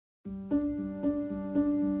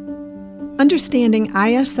Understanding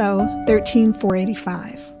ISO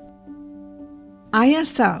 13485.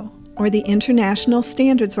 ISO, or the International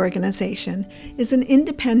Standards Organization, is an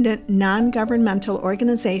independent, non-governmental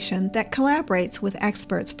organization that collaborates with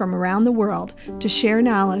experts from around the world to share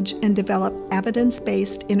knowledge and develop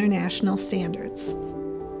evidence-based international standards.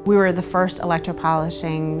 We were the first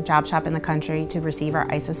electropolishing job shop in the country to receive our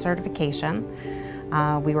ISO certification.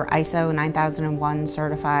 We were ISO 9001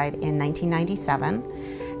 certified in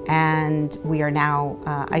 1997, and we are now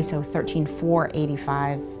ISO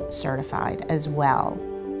 13485 certified as well.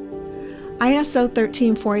 ISO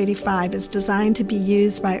 13485 is designed to be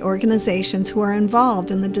used by organizations who are involved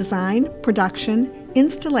in the design, production,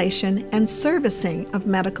 installation, and servicing of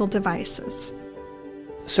medical devices.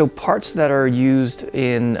 So parts that are used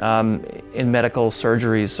in medical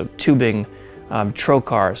surgeries, so tubing,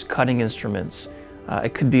 trocars, cutting instruments,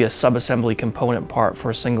 it could be a sub-assembly component part for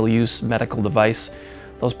a single-use medical device.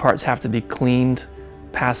 Those parts have to be cleaned,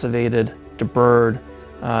 passivated, deburred,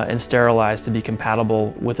 and sterilized to be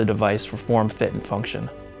compatible with the device for form, fit, and function.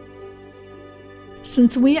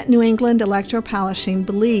 Since we at New England Electropolishing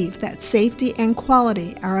believe that safety and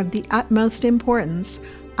quality are of the utmost importance,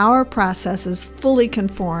 our processes fully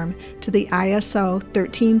conform to the ISO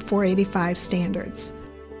 13485 standards.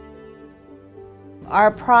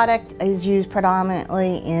 Our product is used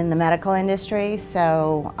predominantly in the medical industry,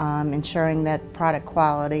 so ensuring that product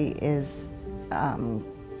quality is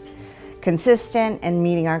consistent and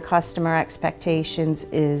meeting our customer expectations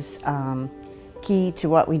is key to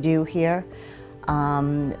what we do here.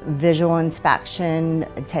 Visual inspection,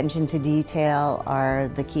 attention to detail are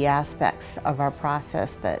the key aspects of our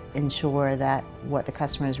process that ensure that what the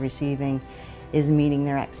customer is receiving is meeting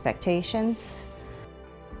their expectations.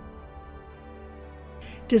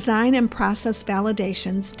 Design and process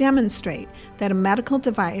validations demonstrate that a medical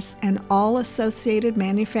device and all associated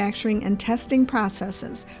manufacturing and testing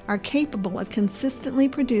processes are capable of consistently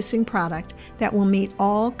producing product that will meet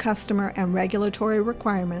all customer and regulatory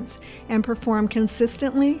requirements and perform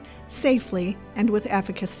consistently, safely, and with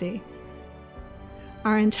efficacy.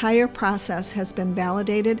 Our entire process has been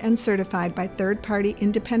validated and certified by third-party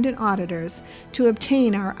independent auditors to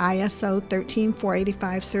obtain our ISO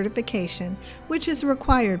 13485 certification, which is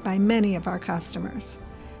required by many of our customers.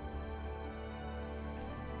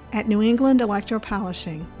 At New England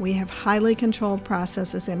Electropolishing, we have highly controlled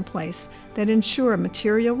processes in place that ensure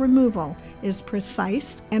material removal is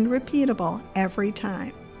precise and repeatable every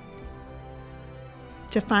time.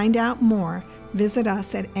 To find out more, visit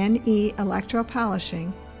us at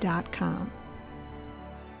neelectropolishing.com.